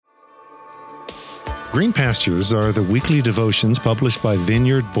Green Pastures are the weekly devotions published by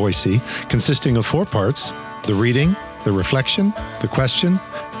Vineyard Boise, consisting of 4 parts: the reading, the reflection, the question,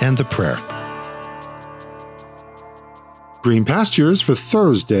 and the prayer. Green Pastures for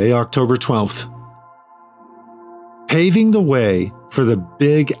Thursday, October 12th. Paving the Way for the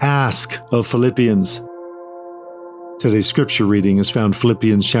Big Ask of Philippians. Today's scripture reading is found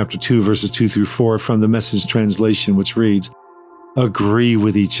Philippians chapter 2, verses 2 through 4 from the Message translation, which reads, "Agree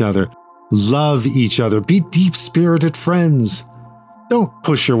with each other. Love each other. Be deep-spirited friends. Don't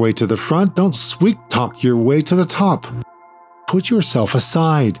push your way to the front. Don't sweet-talk your way to the top. Put yourself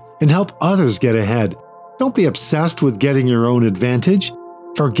aside and help others get ahead. Don't be obsessed with getting your own advantage.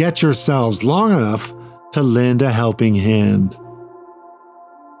 Forget yourselves long enough to lend a helping hand."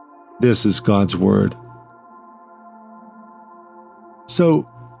 This is God's Word. So,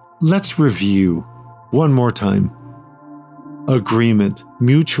 let's review one more time. Agreement,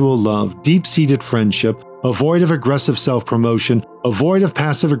 mutual love, deep-seated friendship, avoid of aggressive self-promotion, avoid of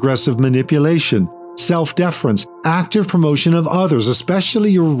passive-aggressive manipulation, self-deference, active promotion of others,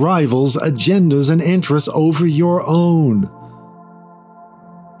 especially your rivals' agendas and interests over your own.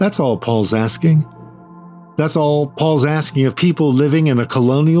 That's all Paul's asking. That's all Paul's asking of people living in a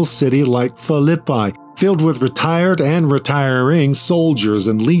colonial city like Philippi, filled with retired and retiring soldiers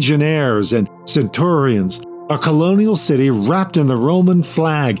and legionnaires and centurions. A colonial city wrapped in the Roman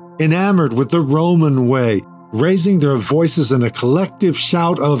flag, enamored with the Roman way, raising their voices in a collective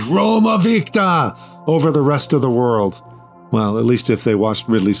shout of Roma Victa over the rest of the world. Well, at least if they watched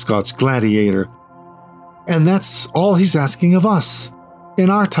Ridley Scott's Gladiator. And that's all he's asking of us. In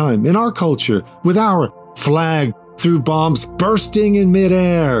our time, in our culture, with our flag through bombs bursting in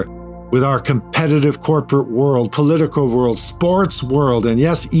midair, with our competitive corporate world, political world, sports world, and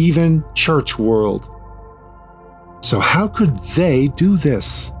yes, even church world. So how could they do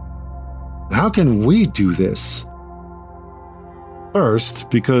this? How can we do this? First,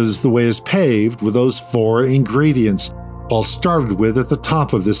 because the way is paved with those 4 ingredients Paul started with at the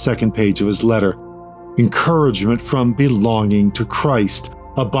top of the second page of his letter. Encouragement from belonging to Christ,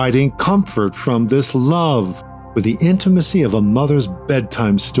 abiding comfort from this love with the intimacy of a mother's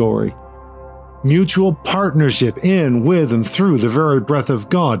bedtime story. Mutual partnership in, with, and through the very breath of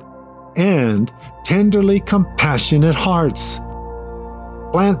God, and tenderly compassionate hearts.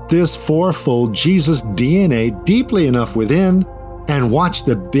 Plant this 4-fold Jesus DNA deeply enough within and watch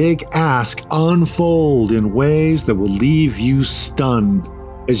the big ask unfold in ways that will leave you stunned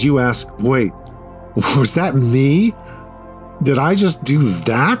as you ask, wait, was that me? Did I just do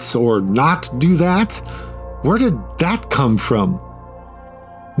that or not do that? Where did that come from?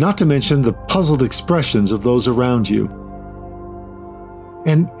 Not to mention the puzzled expressions of those around you.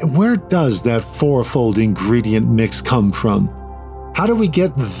 And where does that 4-fold ingredient mix come from? How do we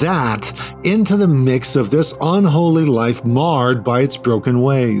get that into the mix of this unholy life marred by its broken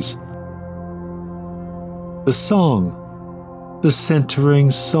ways? The song, the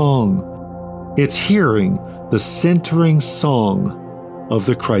centering song. It's hearing the centering song of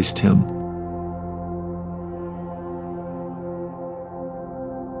the Christ hymn.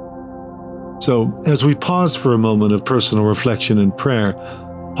 So, as we pause for a moment of personal reflection and prayer,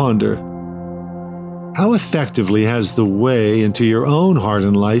 ponder, how effectively has the way into your own heart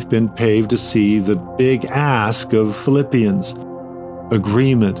and life been paved to see the big ask of Philippians?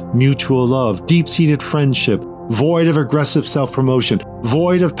 Agreement, mutual love, deep-seated friendship, void of aggressive self-promotion,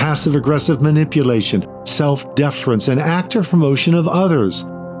 void of passive-aggressive manipulation, self-deference, and active promotion of others.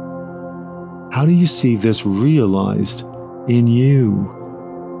 How do you see this realized in you?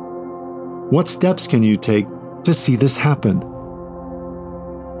 What steps can you take to see this happen?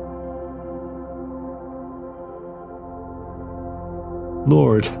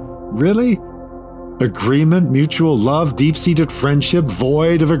 Lord, really? Agreement, mutual love, deep-seated friendship,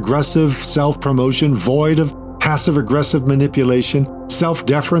 void of aggressive self-promotion, void of passive-aggressive manipulation,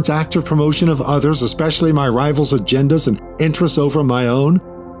 self-deference, active promotion of others, especially my rivals' agendas and interests over my own?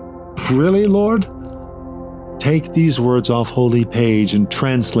 Really, Lord? Take these words off holy page and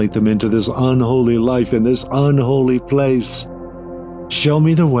translate them into this unholy life in this unholy place. Show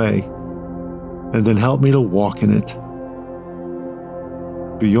me the way, and then help me to walk in it.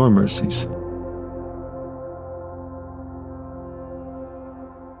 Through your mercies.